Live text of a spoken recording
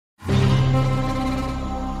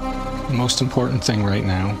The most important thing right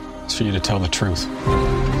now is for you to tell the truth.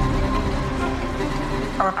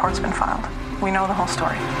 A report's been filed. We know the whole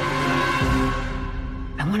story.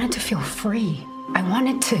 I wanted to feel free. I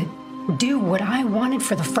wanted to do what I wanted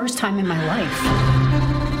for the first time in my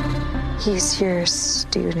life. He's your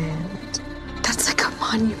student. That's like a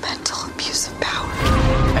monumental abuse of power.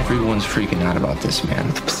 Everyone's freaking out about this,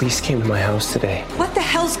 man. The police came to my house today. What the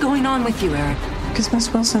hell's going on with you, Eric? Has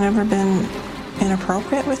Miss Wilson ever been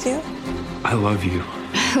inappropriate with you? I love you.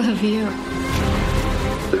 I love you.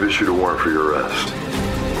 They've issued a warrant for your arrest.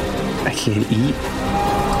 I can't eat.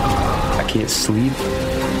 I can't sleep.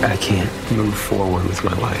 I can't move forward with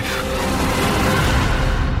my life.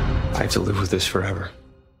 I have to live with this forever.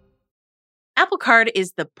 Apple Card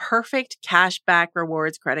is the perfect cashback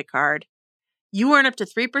rewards credit card. You earn up to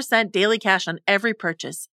 3% daily cash on every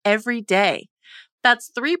purchase, every day. That's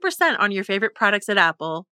 3% on your favorite products at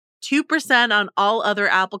Apple, 2% on all other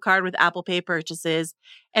Apple Card with Apple Pay purchases,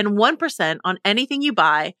 and 1% on anything you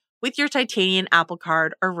buy with your titanium Apple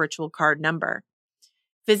Card or virtual card number.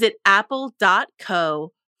 Visit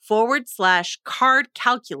apple.co/card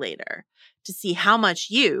calculator to see how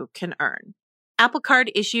much you can earn. Apple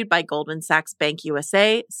Card issued by Goldman Sachs Bank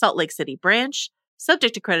USA, Salt Lake City branch,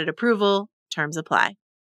 subject to credit approval, terms apply.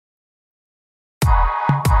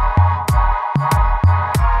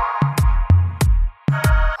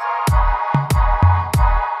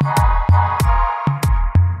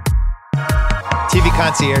 TV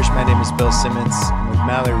Concierge, my name is Bill Simmons. I'm with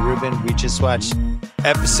Mallory Rubin. We just watched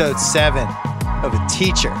episode 7 of A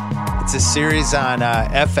Teacher. It's a series on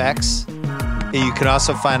FX. You can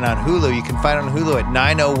also find on Hulu. You can find it on Hulu at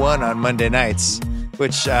 9:01 on Monday nights,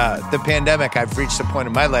 which the pandemic, I've reached a point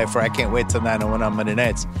in my life where I can't wait till 9:01 on Monday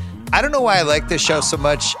nights. I don't know why I like this show so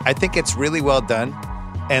much. I think it's really well done.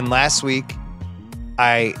 And last week,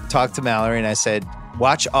 I talked to Mallory and I said,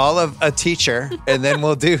 watch all of A Teacher, and then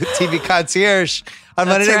we'll do TV Concierge on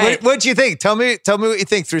Monday night. Right. What'd you think? Tell me what you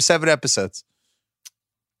think through 7 episodes.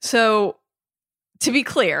 So, to be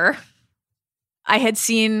clear, I had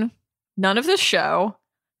seen none of the show.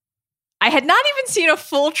 I had not even seen a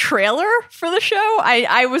full trailer for the show.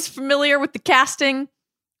 I was familiar with the casting,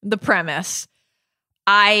 the premise.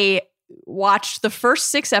 I watched the first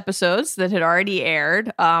 6 episodes that had already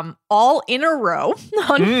aired, all in a row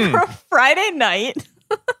on Friday night,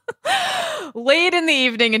 late in the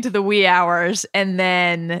evening into the wee hours. And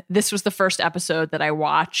then this was the first episode that I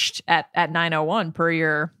watched at 9:01 per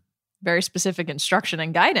your very specific instruction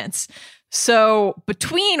and guidance. So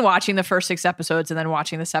between watching the first 6 episodes and then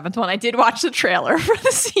watching the 7th one, I did watch the trailer for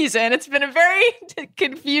the season. It's been a very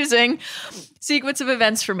confusing sequence of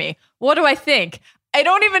events for me. What do I think? I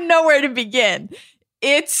don't even know where to begin.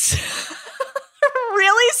 It's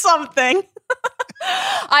really something.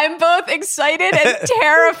 I'm both excited and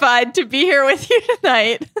terrified to be here with you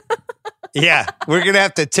tonight. Yeah, we're going to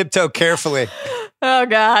have to tiptoe carefully. Oh,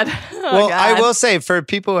 God. God. I will say, for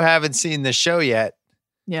people who haven't seen the show yet,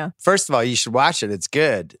 yeah. First of all, you should watch it. It's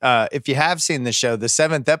good. If you have seen the show, the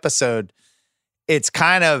 7th episode, it's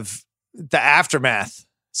kind of the aftermath.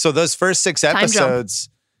 So those first 6 episodes,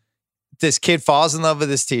 this kid falls in love with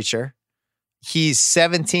his teacher. He's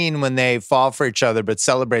 17 when they fall for each other, but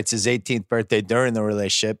celebrates his 18th birthday during the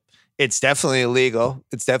relationship. It's definitely illegal.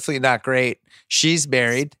 It's definitely not great. She's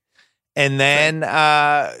married. And then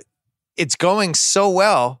it's going so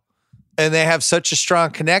well. And they have such a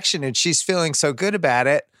strong connection, and she's feeling so good about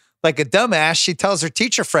it. Like a dumbass, she tells her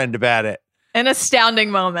teacher friend about it. An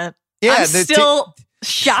astounding moment. Yeah, I'm still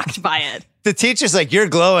shocked by it. The teacher's like, you're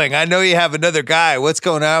glowing. I know you have another guy. What's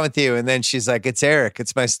going on with you? And then she's like, it's Eric.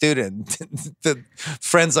 It's my student. The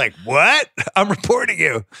friend's like, what? I'm reporting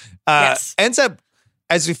you. Yes. Ends up,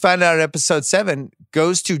 as we find out in episode 7,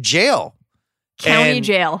 goes to jail. County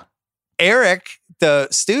jail. Eric, the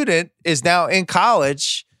student, is now in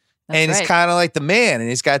college. And he's kind of like the man, and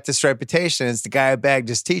he's got this reputation as the guy who bagged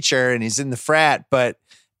his teacher, and he's in the frat. But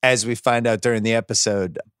as we find out during the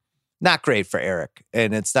episode, not great for Eric,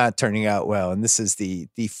 and it's not turning out well. And this is the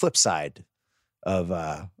flip side of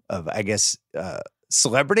I guess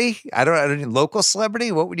celebrity. I don't know, local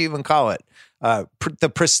celebrity. What would you even call it? The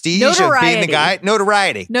prestige of being the guy.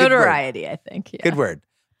 Notoriety. Notoriety, I think. Yeah. Good word.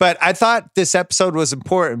 But I thought this episode was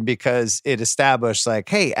important because it established, like,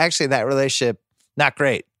 hey, actually, that relationship not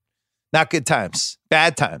great. Not good times,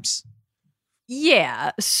 bad times.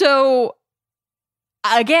 Yeah. So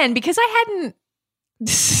again, because I hadn't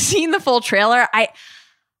seen the full trailer, I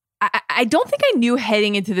don't think I knew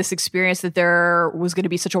heading into this experience that there was going to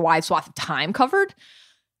be such a wide swath of time covered.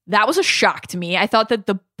 That was a shock to me. I thought that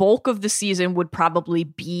the bulk of the season would probably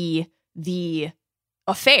be the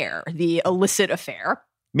affair, the illicit affair.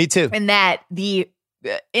 Me too. And that the,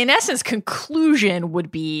 in essence, conclusion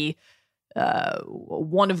would be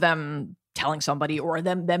one of them telling somebody or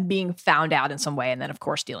them being found out in some way. And then, of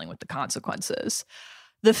course, dealing with the consequences.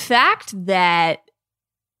 The fact that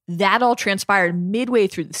all transpired midway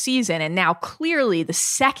through the season, and now clearly the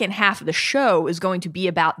second half of the show is going to be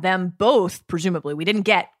about them both, presumably. We didn't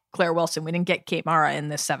get Claire Wilson. We didn't get Kate Mara in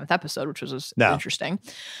this 7th episode, which was interesting.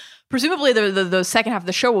 Presumably, the second half of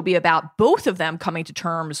the show will be about both of them coming to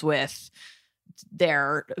terms with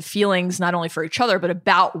their feelings, not only for each other, but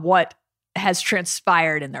about what has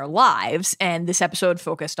transpired in their lives. And this episode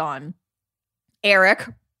focused on Eric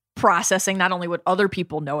processing not only what other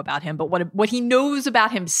people know about him, but what he knows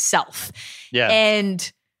about himself. Yeah.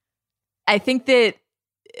 And I think that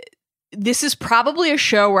this is probably a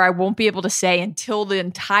show where I won't be able to say until the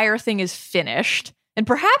entire thing is finished, and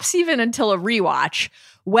perhaps even until a rewatch,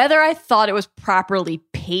 whether I thought it was properly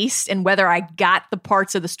paced and whether I got the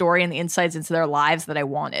parts of the story and the insights into their lives that I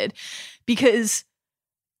wanted. Because,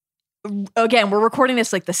 again, we're recording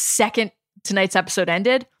this like the second tonight's episode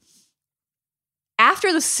ended.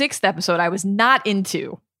 After the 6th episode, I was not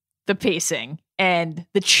into the pacing and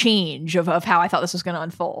the change of how I thought this was going to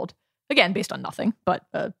unfold. Again, based on nothing, but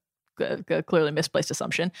a clearly misplaced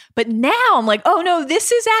assumption. But now I'm like, oh no,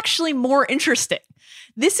 this is actually more interesting.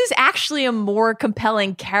 This is actually a more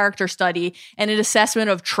compelling character study and an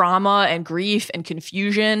assessment of trauma and grief and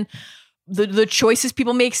confusion. The choices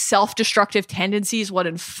people make, self-destructive tendencies, what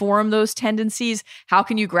inform those tendencies. How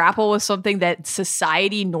can you grapple with something that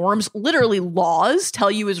society norms, literally laws, tell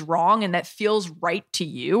you is wrong and that feels right to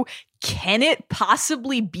you? Can it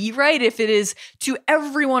possibly be right if it is to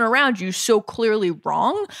everyone around you so clearly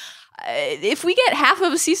wrong? If we get half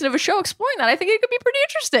of a season of a show exploring that, I think it could be pretty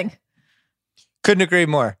interesting. Couldn't agree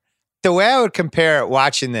more. The way I would compare it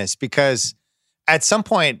watching this, because at some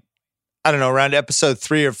point, I don't know, around episode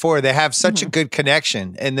 3 or 4, they have such a good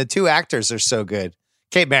connection, and the two actors are so good.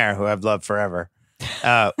 Kate Mara, who I've loved forever.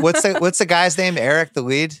 What's the guy's name? Eric, the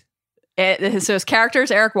lead? So his character is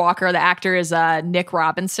Eric Walker. The actor is Nick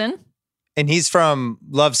Robinson. And he's from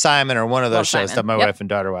Love, Simon, or one of those shows that my wife and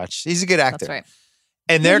daughter watch. He's a good actor. That's right.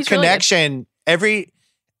 And their connection,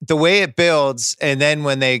 the way it builds, and then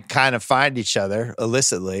when they kind of find each other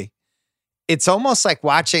illicitly, it's almost like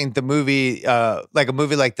watching the movie, like a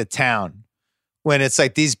movie like The Town, when it's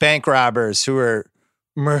like these bank robbers who are,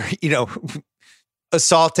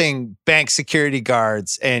 assaulting bank security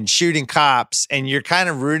guards and shooting cops, and you're kind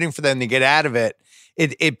of rooting for them to get out of it.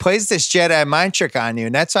 It plays this Jedi mind trick on you.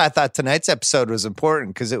 And that's why I thought tonight's episode was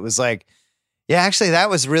important, because it was like, yeah, actually, that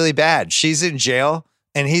was really bad. She's in jail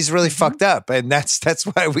and he's really fucked up. And that's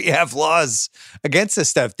why we have laws against this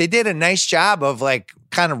stuff. They did a nice job of like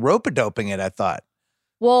kind of rope-a-doping it, I thought.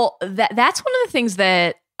 Well, that's one of the things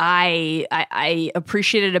that I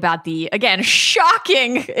appreciated about the, again,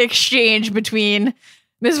 shocking exchange between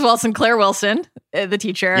Ms. Wilson, Claire Wilson, the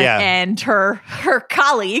teacher, and her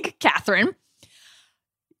colleague, Catherine.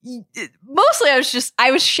 Mostly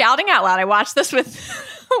I was shouting out loud. I watched this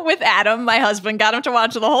with Adam, my husband, got him to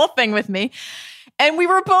watch the whole thing with me. And we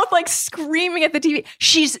were both like screaming at the TV.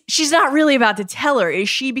 She's not really about to tell her, is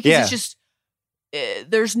she? Because it's just,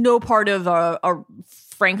 there's no part of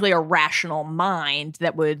frankly, a rational mind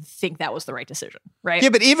that would think that was the right decision, right? Yeah,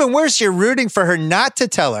 but even worse, you're rooting for her not to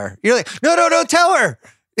tell her. You're like, no, don't tell her.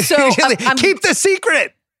 So keep the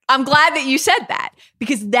secret. I'm glad that you said that,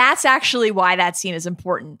 because that's actually why that scene is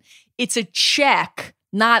important. It's a check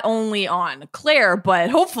not only on Claire, but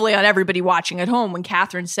hopefully on everybody watching at home when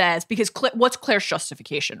Catherine says, because what's Claire's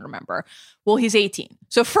justification, remember? Well, he's 18.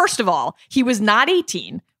 So first of all, he was not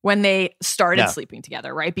 18 when they started sleeping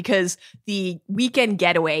together, right? Because the weekend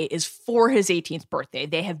getaway is for his 18th birthday.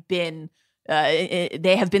 They have been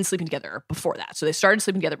sleeping together before that. So they started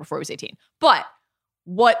sleeping together before he was 18. But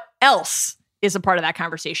what else is a part of that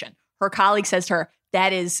conversation? Her colleague says to her,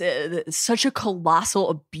 that is such a colossal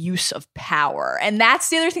abuse of power. And that's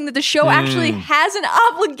the other thing that the show actually has an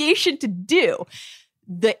obligation to do.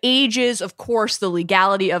 The ages, of course, the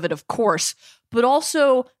legality of it, of course, but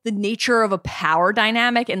also the nature of a power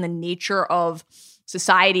dynamic and the nature of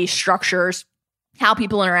society structures, how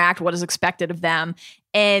people interact, what is expected of them,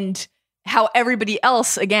 and how everybody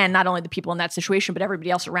else, again, not only the people in that situation, but everybody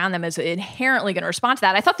else around them is inherently going to respond to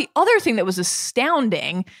that. I thought the other thing that was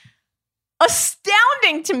astounding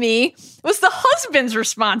to me was the husband's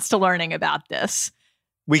response to learning about this.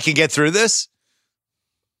 We can get through this?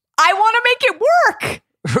 I want to make it work.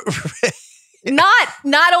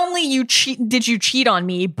 Not only did you cheat on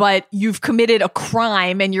me, but you've committed a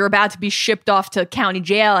crime and you're about to be shipped off to county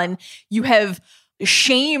jail, and you have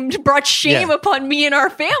brought shame upon me and our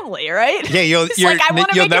family, right? Yeah, you'll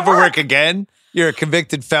never work again. You're a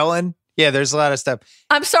convicted felon. Yeah, there's a lot of stuff.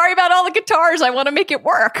 I'm sorry about all the guitars. I want to make it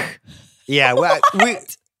work. Yeah, well,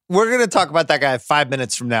 we're going to talk about that guy 5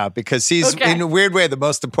 minutes from now because he's, in a weird way, the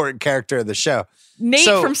most important character of the show. Nate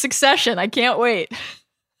from Succession. I can't wait.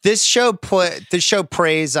 This show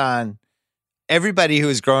preys on everybody who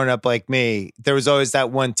was growing up like me. There was always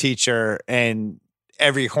that one teacher, and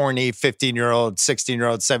every horny 15-year-old,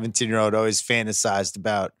 16-year-old, 17-year-old always fantasized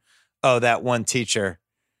about, oh, that one teacher.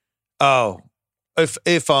 Oh,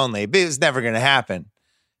 if only. But it was never going to happen.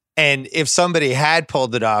 And if somebody had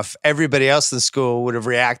pulled it off, everybody else in the school would have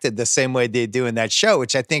reacted the same way they do in that show,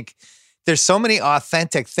 which I think there's so many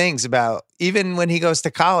authentic things about, even when he goes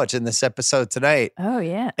to college in this episode tonight. Oh,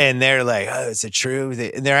 yeah. And they're like, oh, is it true?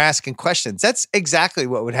 And they're asking questions. That's exactly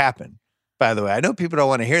what would happen, by the way. I know people don't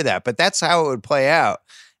want to hear that, but that's how it would play out.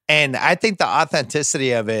 And I think the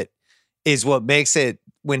authenticity of it is what makes it,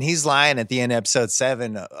 when he's lying at the end of episode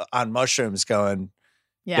 7 on mushrooms going,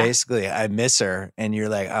 basically, I miss her. And you're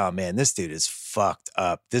like, oh man, this dude is fucked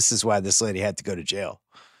up. This is why this lady had to go to jail.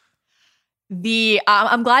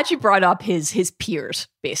 I'm glad you brought up his peers,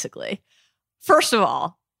 basically. First of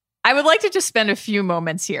all, I would like to just spend a few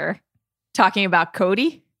moments here talking about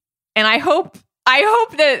Cody. And I hope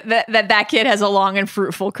that kid has a long and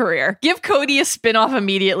fruitful career. Give Cody a spinoff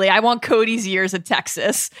immediately. I want Cody's years at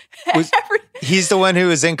Texas. He's the one who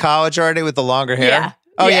was in college already with the longer hair? Yeah.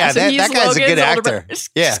 Oh, so that guy's Logan's a good actor. It's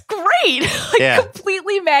great.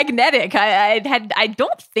 Completely magnetic. I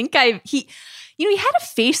don't think he had a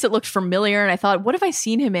face that looked familiar, and I thought, what have I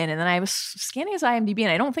seen him in? And then I was scanning his IMDb, and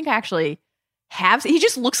I don't think I actually have. He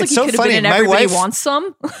just looks like he could have been in Everybody Wants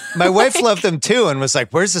Some. My wife loved him too, and was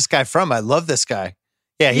like, where's this guy from? I love this guy.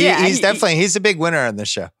 Yeah, he's a big winner on this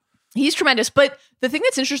show. He's tremendous. But the thing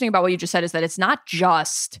that's interesting about what you just said is that it's not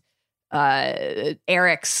just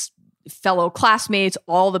Eric's fellow classmates,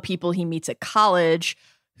 all the people he meets at college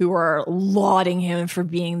who are lauding him for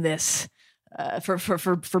being this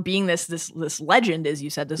for being this legend, as you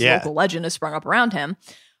said, this local legend has sprung up around him.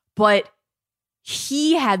 But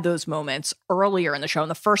he had those moments earlier in the show, in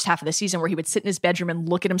the first half of the season, where he would sit in his bedroom and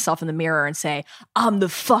look at himself in the mirror and say, I'm the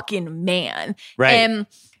fucking man. Right. And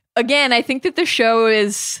again, I think that the show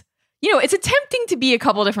is, it's attempting to be a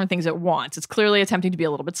couple of different things at once. It's clearly attempting to be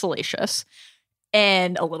a little bit salacious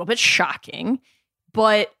and a little bit shocking,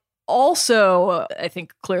 but also, I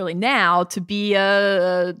think clearly now, to be to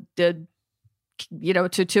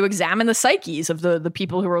examine the psyches of the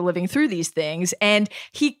people who are living through these things. And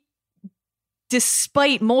he,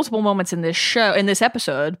 despite multiple moments in this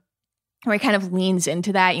episode, where he kind of leans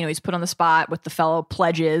into that, he's put on the spot with the fellow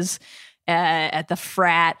pledges at the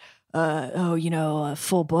frat,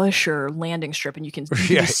 full bush or landing strip. And you can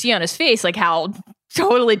see on his face, like, how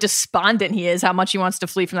totally despondent he is, how much he wants to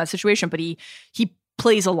flee from that situation. But he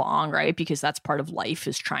plays along, right? Because that's part of life,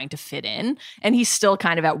 is trying to fit in. And he's still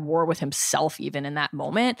kind of at war with himself even in that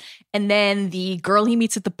moment. And then the girl he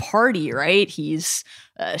meets at the party, right? She's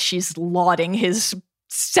lauding his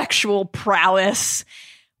sexual prowess.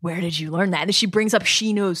 Where did you learn that? And she brings up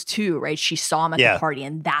she knows too, right? She saw him at the party,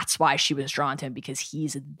 and that's why she was drawn to him, because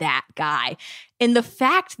he's that guy. And the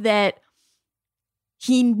fact that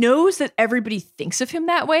he knows that everybody thinks of him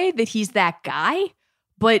that way, that he's that guy,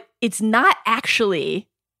 but it's not actually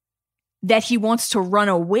that he wants to run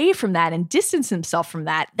away from that and distance himself from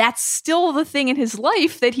that. That's still the thing in his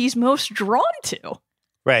life that he's most drawn to.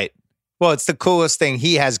 Right. Well, it's the coolest thing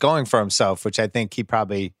he has going for himself, which I think he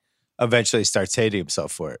probably eventually starts hating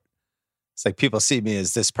himself for it. It's like, people see me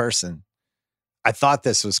as this person. I thought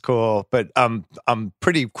this was cool, but I'm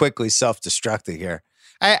pretty quickly self-destructing here.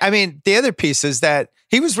 I mean, the other piece is that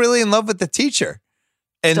he was really in love with the teacher.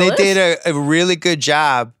 And they did a really good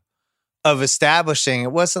job of establishing,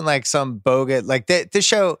 it wasn't like some bogus, like this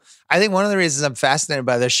show. I think one of the reasons I'm fascinated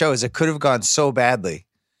by this show is it could have gone so badly.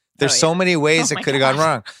 There's so many ways it could have gone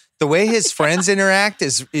wrong. The way his friends interact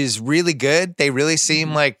is really good. They really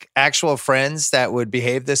seem like actual friends that would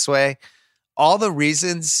behave this way. All the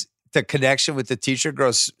reasons the connection with the teacher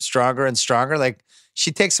grows stronger and stronger. Like,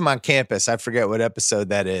 she takes him on campus. I forget what episode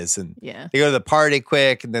that is. And they go to the party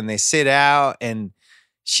quick, and then they sit out, and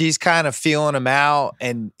she's kind of feeling him out.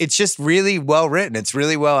 And it's just really well written. It's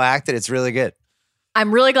really well acted. It's really good.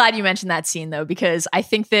 I'm really glad you mentioned that scene, though, because I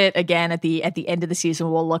think that, again, at the end of the season,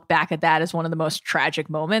 we'll look back at that as one of the most tragic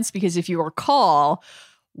moments. Because if you recall,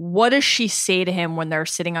 what does she say to him when they're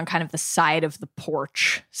sitting on kind of the side of the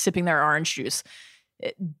porch, sipping their orange juice?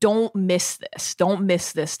 Don't miss this. Don't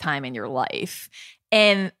miss this time in your life.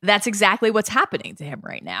 And that's exactly what's happening to him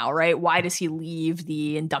right now, right? Why does he leave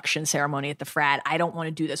the induction ceremony at the frat? I don't want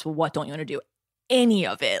to do this. Well, what don't you want to do? Any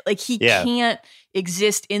of it. Like he can't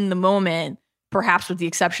exist in the moment, perhaps with the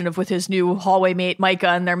exception of with his new hallway mate, Micah,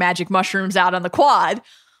 and their magic mushrooms out on the quad,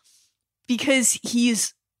 because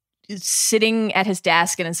he's sitting at his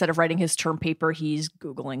desk and instead of writing his term paper, he's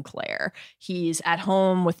Googling Claire. He's at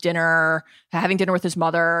home with dinner, having dinner with his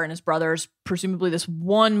mother and his brothers, presumably this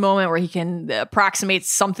one moment where he can approximate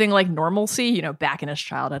something like normalcy, you know, back in his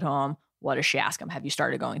childhood home. What does she ask him? Have you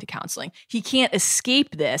started going to counseling? He can't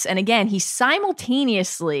escape this. And again, he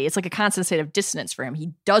simultaneously, it's like a constant state of dissonance for him.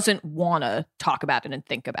 He doesn't want to talk about it and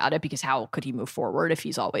think about it because how could he move forward if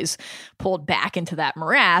he's always pulled back into that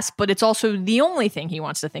morass? But it's also the only thing he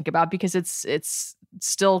wants to think about because it's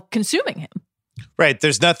still consuming him. Right.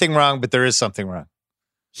 There's nothing wrong, but there is something wrong.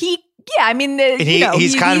 He's kind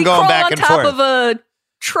of going back and forth. Of a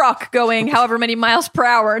truck going however many miles per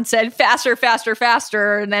hour and said faster, faster,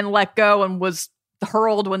 faster, and then let go and was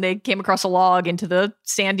hurled when they came across a log into the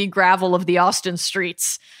sandy gravel of the Austin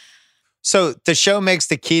streets. So the show makes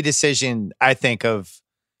the key decision, I think, of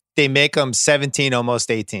they make him 17,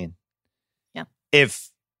 almost 18. Yeah.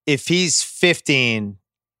 If he's 15,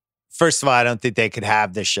 first of all, I don't think they could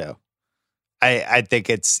have this show. I think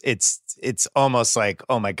it's almost like,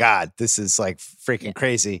 oh my God, this is like freaking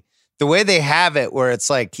crazy. The way they have it where it's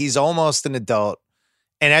like he's almost an adult.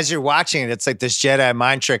 And as you're watching it, it's like this Jedi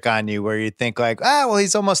mind trick on you where you think like, well,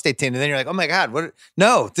 he's almost 18. And then you're like, oh my God, what?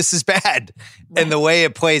 No, this is bad. Right. And the way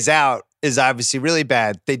it plays out is obviously really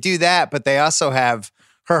bad. They do that, but they also have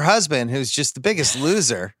her husband who's just the biggest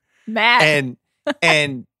loser. Matt.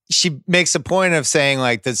 And she makes a point of saying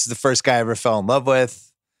like, this is the first guy I ever fell in love with.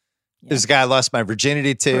 Yeah. This guy I lost my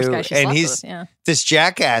virginity to, and he's this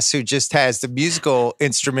jackass who just has the musical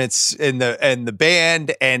instruments in the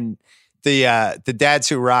band, and the Dads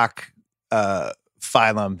Who Rock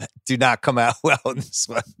phylum do not come out well in this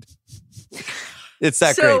one. It's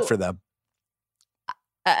not great for them.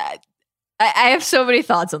 I have so many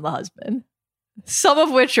thoughts on the husband, some of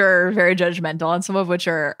which are very judgmental, and some of which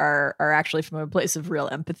are actually from a place of real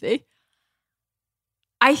empathy.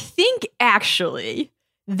 I think actually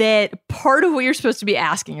that part of what you're supposed to be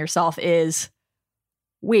asking yourself is,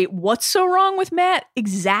 wait, what's so wrong with Matt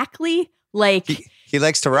exactly? Like he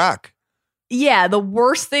likes to rock. Yeah, the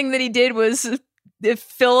worst thing that he did was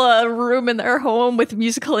fill a room in their home with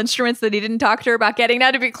musical instruments that he didn't talk to her about getting.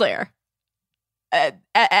 Now, to be clear,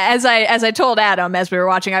 as I told Adam as we were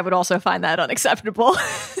watching, I would also find that unacceptable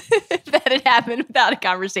if that had happened without a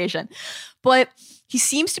conversation. But he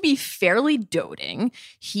seems to be fairly doting.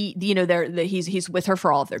 He's with her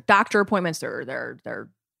for all of their doctor appointments. They're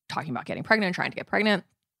talking about getting pregnant, trying to get pregnant.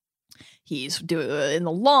 He's doing in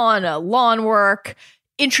the lawn work,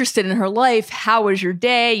 interested in her life. How was your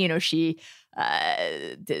day? You know, he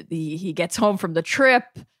gets home from the trip.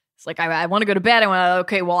 It's like, I want to go to bed. I want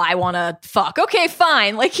to fuck. Okay,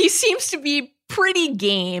 fine. Like he seems to be pretty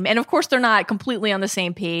game. And of course they're not completely on the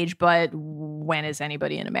same page, but when is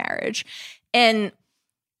anybody in a marriage? And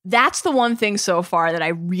that's the one thing so far that I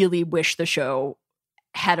really wish the show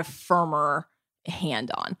had a firmer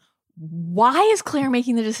hand on. Why is Claire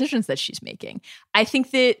making the decisions that she's making? I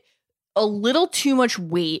think that a little too much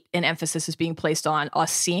weight and emphasis is being placed on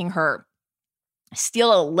us seeing her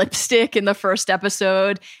steal a lipstick in the first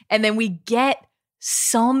episode. And then we get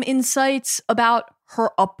some insights about her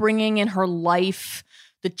upbringing and her life,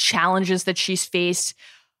 the challenges that she's faced,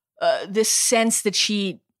 this sense that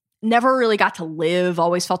she never really got to live,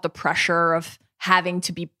 always felt the pressure of having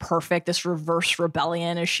to be perfect, this reverse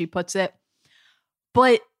rebellion, as she puts it.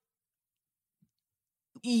 But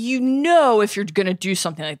you know, if you're going to do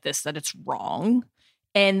something like this, that it's wrong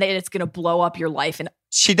and that it's going to blow up your life. And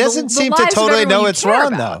she doesn't seem to totally know it's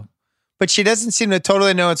wrong, though. But she doesn't seem to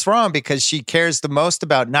totally know it's wrong because she cares the most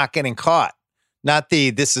about not getting caught, not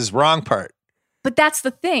the this is wrong part. But that's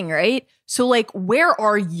the thing, right? So, like, where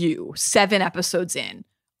are you 7 episodes in,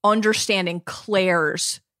 understanding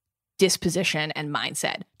Claire's disposition and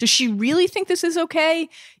mindset? Does she really think this is okay?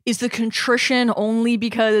 Is the contrition only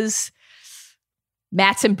because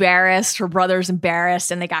Matt's embarrassed, her brother's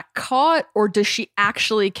embarrassed, and they got caught? Or does she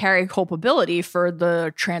actually carry culpability for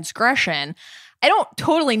the transgression? I don't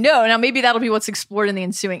totally know. Now, maybe that'll be what's explored in the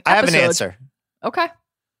ensuing episode. I have an answer. Okay.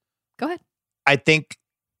 Go ahead. I think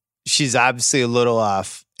she's obviously a little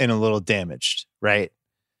off and a little damaged, right?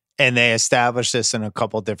 And they establish this in a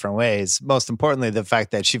couple different ways. Most importantly, the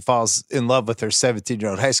fact that she falls in love with her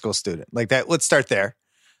 17-year-old high school student. Like that, let's start there.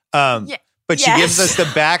 But she gives us the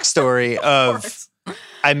backstory of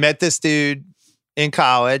I met this dude in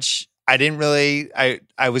college. I didn't really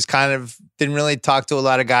talk to a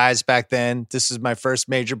lot of guys back then. This is my first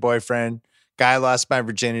major boyfriend. Guy I lost my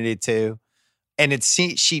virginity to. And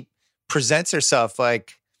she presents herself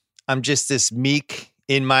like I'm just this meek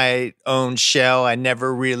in my own shell. I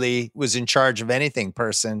never really was in charge of anything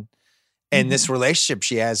person. And this relationship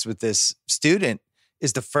she has with this student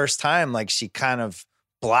is the first time like she kind of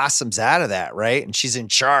blossoms out of that, right? And she's in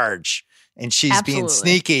charge and she's being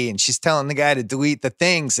sneaky and she's telling the guy to delete the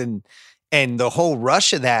things. And the whole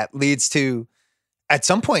rush of that leads to, at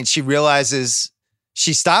some point she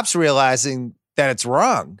stops realizing that it's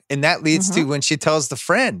wrong. And that leads to when she tells the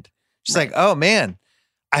friend, she's like, oh man,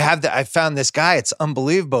 I found this guy. It's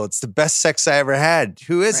unbelievable. It's the best sex I ever had.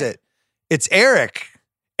 Who is it? It's Eric.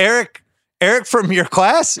 Eric from your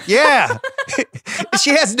class? Yeah.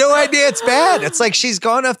 She has no idea it's bad. It's like she's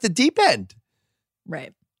gone off the deep end.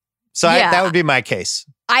 Right. So that would be my case.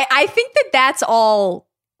 I think that's all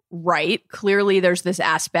right. Clearly, there's this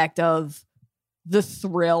aspect of the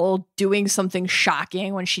thrill, doing something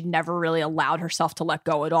shocking when she'd never really allowed herself to let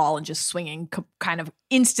go at all and just swinging kind of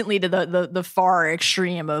instantly to the far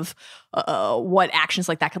extreme of what actions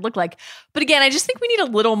like that could look like. But again, I just think we need a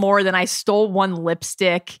little more than I stole one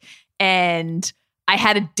lipstick and I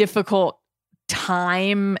had a difficult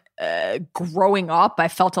time growing up. I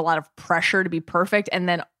felt a lot of pressure to be perfect. And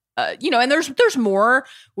then, and there's more.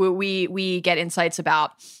 We get insights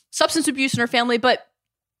about substance abuse in her family, but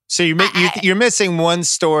so you're missing one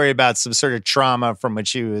story about some sort of trauma from when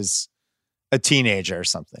she was a teenager or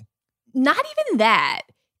something. Not even that.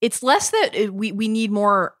 It's less that we need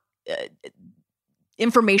more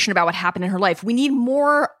information about what happened in her life. We need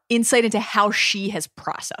more insight into how she has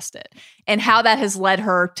processed it and how that has led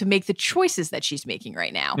her to make the choices that she's making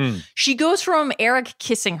right now. She goes from Eric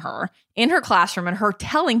kissing her in her classroom and her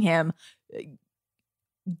telling him,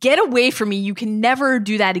 get away from me. You can never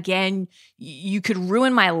do that again. You could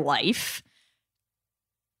ruin my life.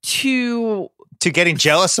 To getting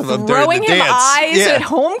jealous of him during the dance. Throwing him eyes at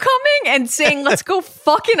homecoming and saying, let's go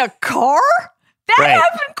fuck in a car? That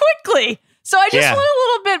happened quickly. So I just want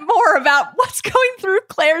a little bit more about what's going through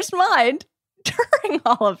Claire's mind during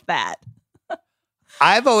all of that.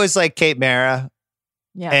 I've always liked Kate Mara.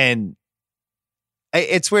 Yeah. And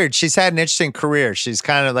it's weird. She's had an interesting career. She's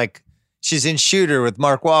kind of like, she's in Shooter with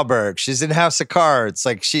Mark Wahlberg. She's in House of Cards.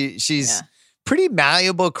 Like she's pretty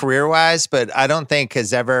malleable career-wise, but I don't think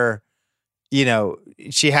has ever,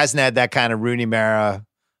 she hasn't had that kind of Rooney Mara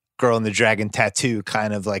Girl in the Dragon Tattoo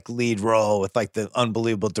kind of like lead role with like the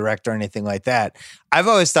unbelievable director or anything like that. I've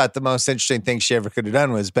always thought the most interesting thing she ever could have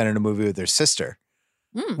done was been in a movie with her sister,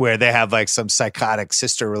 where they have like some psychotic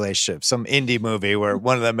sister relationship, some indie movie where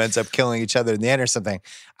one of them ends up killing each other in the end or something.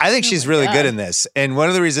 I think she's really good in this. And one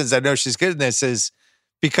of the reasons I know she's good in this is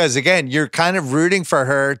because, again, you're kind of rooting for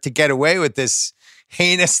her to get away with this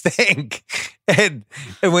heinous thing. And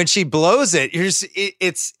when she blows it,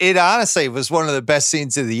 it honestly was one of the best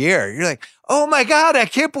scenes of the year. You're like, oh my God, I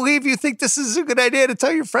can't believe you think this is a good idea to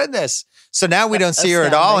tell your friend this. So now we don't see her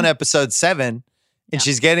at all in episode 7, and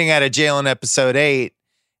she's getting out of jail in episode 8,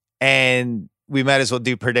 and we might as well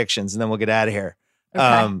do predictions and then we'll get out of here.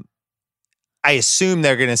 Okay. I assume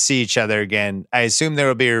they're going to see each other again. I assume there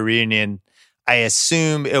will be a reunion. I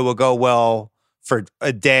assume it will go well for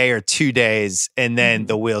a day or 2 days, and then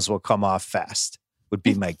the wheels will come off fast, would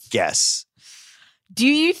be my guess. Do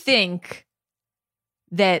you think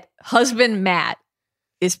that husband Matt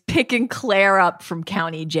is picking Claire up from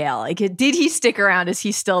county jail? Like, did he stick around? Is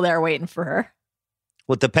he still there waiting for her?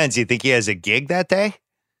 Well, it depends. You think he has a gig that day?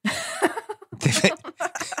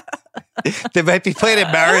 They might be playing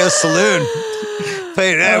at Mario's Saloon.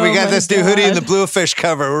 We got this new hoodie in the Bluefish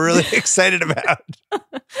cover. We're really excited about.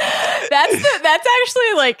 That's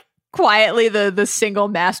actually like quietly the single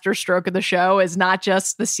master stroke of the show is not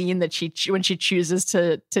just the scene that when she chooses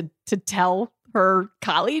to tell her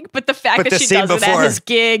colleague, but the fact that she does it at his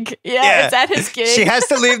gig. Yeah, it's at his gig. She has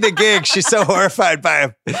to leave the gig. She's so horrified by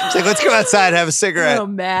him. She's like, let's go outside and have a cigarette. Oh,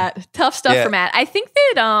 Matt. Tough stuff for Matt. I think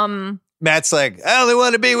that Matt's like, I only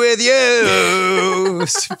want to be with you.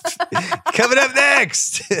 Coming up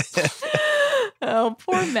next. Oh,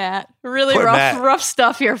 poor Matt. Really rough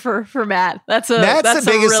stuff here for Matt. Matt's the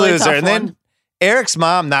biggest really loser. And one. then Eric's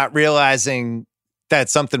mom not realizing that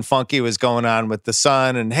something funky was going on with the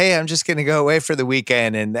son. And hey, I'm just going to go away for the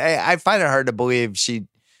weekend. And I find it hard to believe she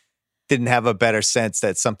didn't have a better sense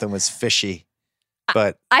that something was fishy.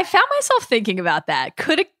 But I found myself thinking about that.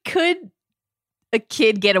 Could a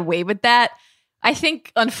kid get away with that? I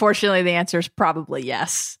think, unfortunately, the answer is probably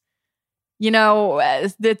yes. We know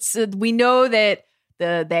that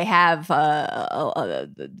They have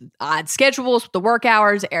odd schedules with the work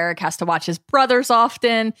hours. Eric has to watch his brothers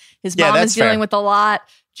often. His mom is dealing with a lot,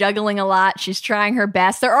 juggling a lot. She's trying her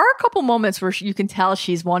best. There are a couple moments where you can tell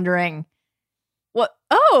she's wondering, what?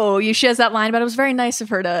 Oh, she has that line about it was very nice of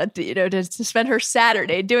her to spend her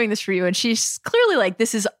Saturday doing this for you, and she's clearly like,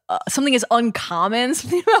 this is something is uncommon.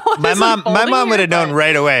 My mom would have known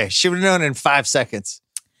right away. She would have known in 5 seconds.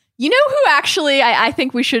 You know who actually I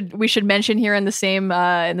think we should mention here in the same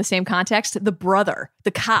context? The brother,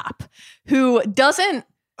 the cop, who doesn't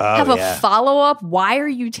have a follow-up. Why are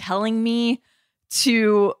you telling me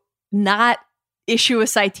to not issue a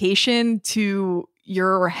citation to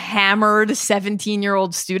your hammered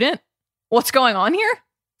 17-year-old student? What's going on here?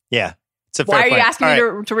 Yeah. It's a fair Why are you point. asking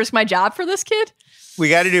me to risk my job for this kid? We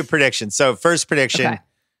got to do predictions. So first prediction. Okay.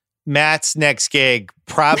 Matt's next gig,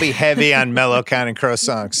 probably heavy on Mellow Counting Crow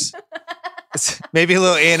songs. Maybe a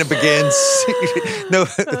little Anna Begins. No,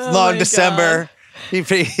 Long December.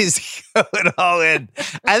 He's going all in.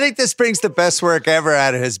 I think this brings the best work ever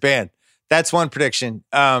out of his band. That's one prediction.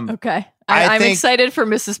 Okay. I'm excited for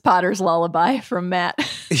Mrs. Potter's Lullaby from Matt.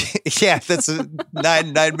 Yeah, that's a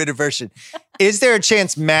 9-minute version. Is there a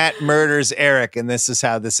chance Matt murders Eric and this is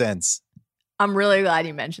how this ends? I'm really glad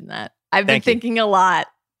you mentioned that. I've been thinking a lot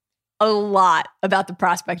about the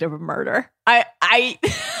prospect of a murder. I'm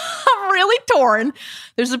really torn.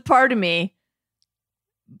 There's a part of me,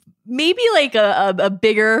 maybe like a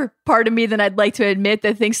bigger part of me than I'd like to admit,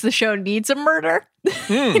 that thinks the show needs a murder.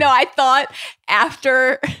 I thought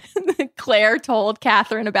after Claire told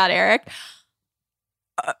Catherine about Eric,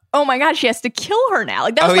 oh my God, she has to kill her now.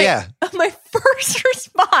 Like that was my first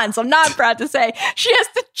response. I'm not proud to say. She has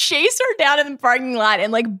to chase her down in the parking lot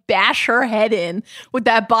and like bash her head in with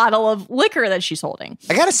that bottle of liquor that she's holding.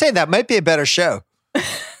 I gotta say, that might be a better show.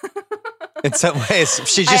 In some ways,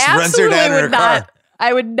 she just runs her down in her car.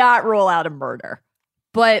 I would not rule out a murder.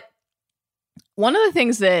 But one of the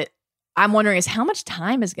things that I'm wondering is how much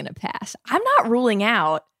time is going to pass. I'm not ruling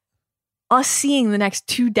out us seeing the next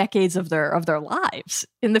 2 decades of their lives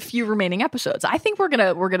in the few remaining episodes. I think we're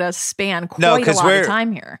gonna span quite a lot of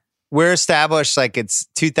time here. We're established like it's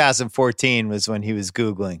 2014 was when he was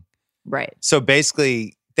Googling. Right. So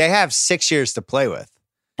basically, they have 6 years to play with.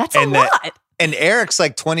 That's a lot. And Eric's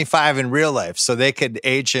like 25 in real life, so they could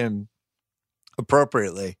age him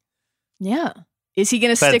appropriately. Yeah. Is he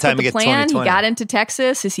going to stick with the plan? He got into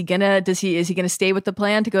Texas. Is he going to stay with the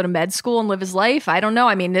plan to go to med school and live his life? I don't know.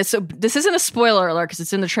 I mean, this isn't a spoiler alert because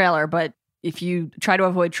it's in the trailer, but if you try to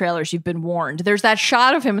avoid trailers, you've been warned. There's that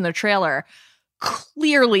shot of him in the trailer,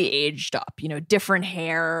 clearly aged up, different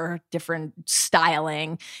hair, different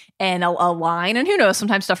styling, and a line. And who knows,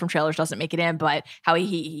 sometimes stuff from trailers doesn't make it in, but how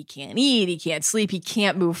he can't eat, he can't sleep, he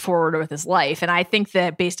can't move forward with his life. And I think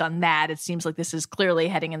that based on that, it seems like this is clearly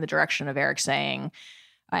heading in the direction of Eric saying,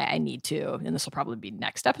 I need to, and this will probably be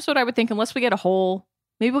next episode, I would think, unless we get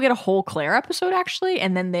maybe we'll get a whole Claire episode actually,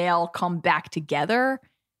 and then they'll come back together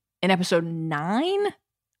in episode 9.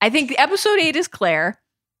 I think episode 8 is Claire,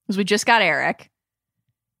 because we just got Eric.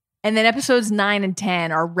 And then episodes 9 and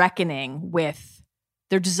 10 are reckoning with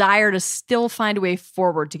their desire to still find a way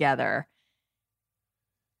forward together.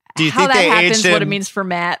 Do you How think that they happens, aged him? what it means for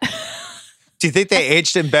Matt. Do you think they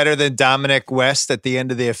aged him better than Dominic West at the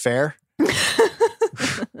end of the affair?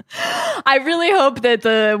 I really hope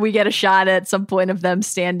that we get a shot at some point of them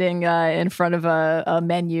standing in front of a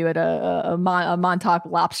menu at a Montauk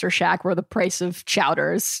Lobster Shack where the price of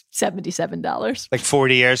chowder is $77. Like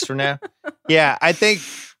 40 years from now? Yeah, I think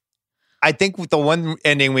the one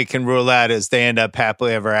ending we can rule out is they end up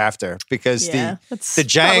happily ever after, because the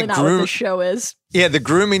giant not what the show is. Yeah, the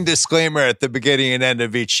grooming disclaimer at the beginning and end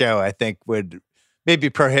of each show, I think, would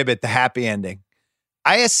maybe prohibit the happy ending.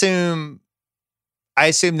 I assume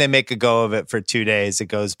they make a go of it for 2 days. It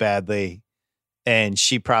goes badly, and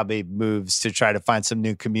she probably moves to try to find some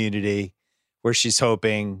new community where she's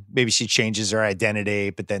hoping maybe she changes her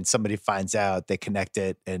identity, but then somebody finds out, they connect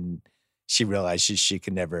it, and she realizes she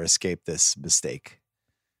can never escape this mistake.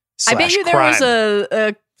 I bet you there was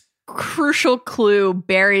a crucial clue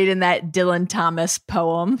buried in that Dylan Thomas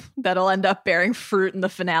poem that'll end up bearing fruit in the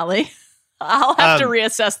finale. I'll have to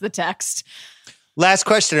reassess the text. Last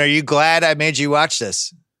question. Are you glad I made you watch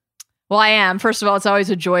this? Well, I am. First of all, it's always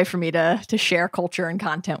a joy for me to share culture and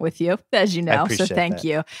content with you, as you know. So thank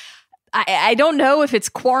you. I don't know if it's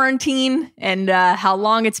quarantine and how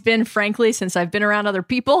long it's been, frankly, since I've been around other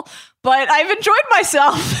people, but I've enjoyed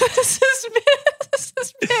myself. This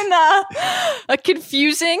has been a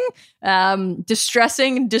confusing,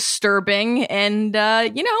 distressing, disturbing, and,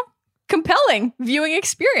 compelling viewing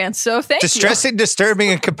experience. So thank you. Distressing, disturbing,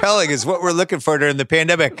 and compelling is what we're looking for during the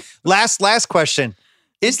pandemic. Last question.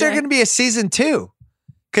 Is there going to be a season 2?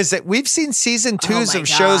 Because we've seen season 2s of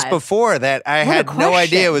shows before that I had no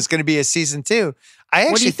idea was going to be a season 2. I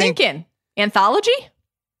actually what are you thinking? Anthology?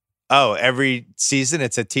 Oh, every season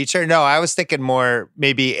it's a teacher? No, I was thinking more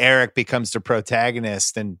maybe Eric becomes the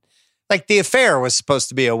protagonist. And like The Affair was supposed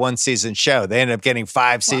to be a 1-season show. They ended up getting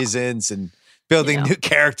 5 seasons and building new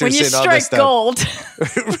characters and all this stuff. When you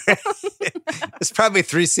strike gold. It's probably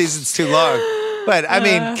 3 seasons too long. But I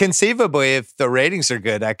mean, conceivably, if the ratings are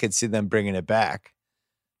good, I could see them bringing it back.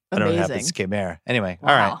 Amazing. I don't know if it's Chimera. Anyway, all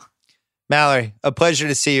right. Mallory, a pleasure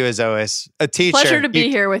to see you as always. A teacher. Pleasure to be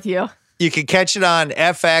here with you. You can catch it on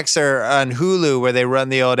FX or on Hulu where they run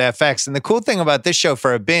the old FX. And the cool thing about this show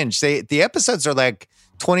for a binge, the episodes are like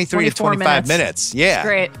 23 to 25 minutes. Yeah. It's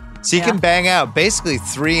great. So you can bang out basically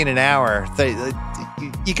 3 in an hour.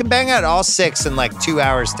 You can bang out all 6 in like 2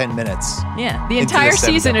 hours, 10 minutes. Yeah. The entire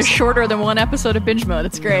season is shorter than 1 episode of Binge Mode.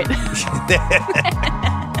 It's great.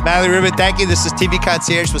 Mallory Rubin, thank you. This is TV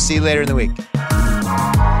Concierge. We'll see you later in the week.